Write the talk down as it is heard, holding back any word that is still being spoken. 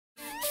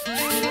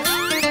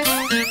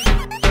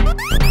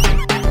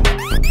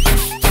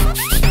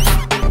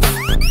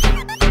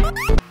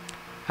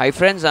Hi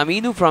friends, I'm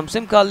Inu from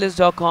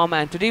simcarlist.com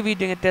and today we're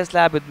doing a test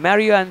lab with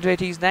Mario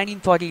Andretti's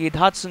 1948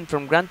 Hudson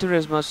from Gran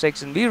Turismo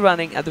 6 and we're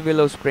running at the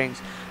Willow Springs.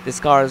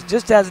 This car is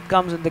just as it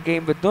comes in the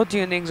game with no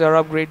tunings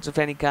or upgrades of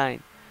any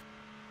kind.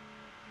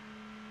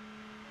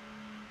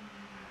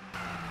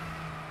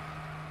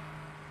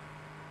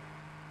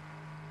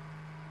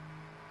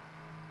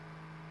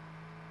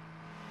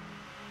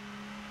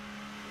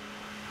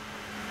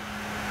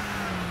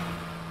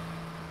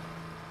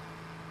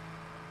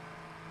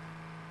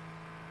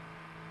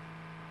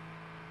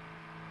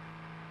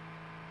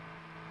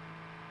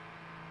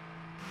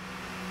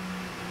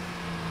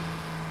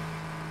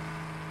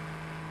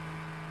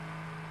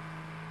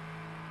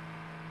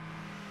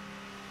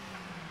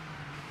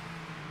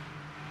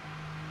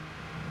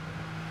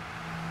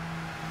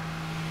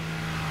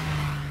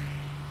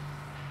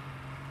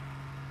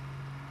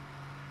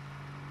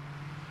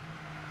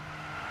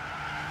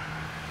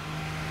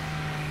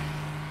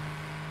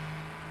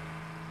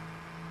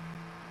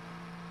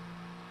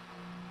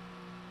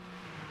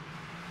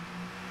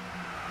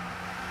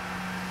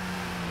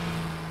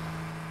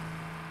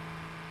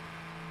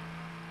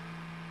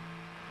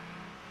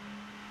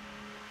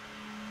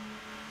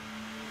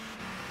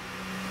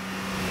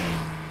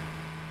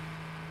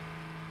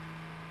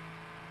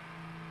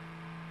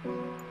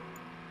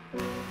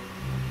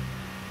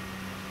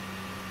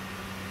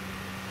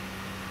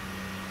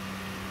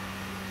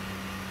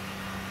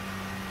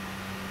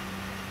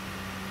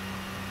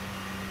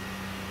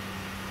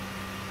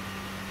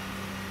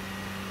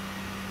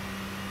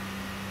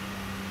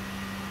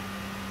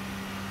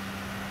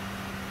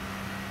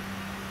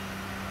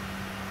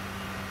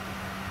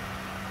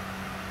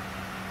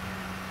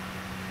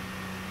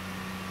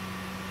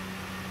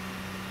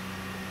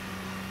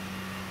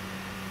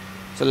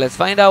 So let's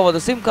find out what the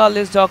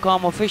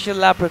simcarlist.com official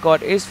lap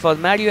record is for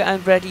Mario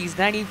Andretti's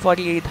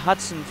 1948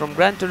 Hudson from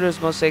Gran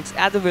Turismo 6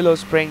 at the Willow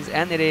Springs,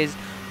 and it is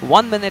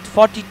 1 minute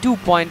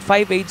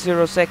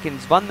 42.580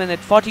 seconds. 1 minute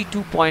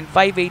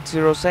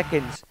 42.580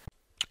 seconds.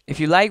 If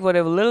you like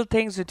whatever little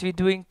things that we're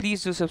doing,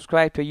 please do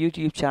subscribe to our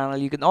YouTube channel.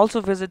 You can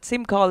also visit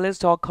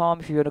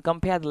simcarlist.com if you want to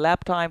compare the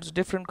lap times of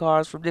different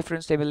cars from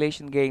different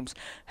simulation games.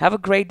 Have a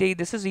great day.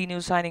 This is Enu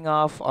signing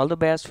off. All the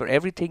best for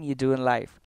everything you do in life.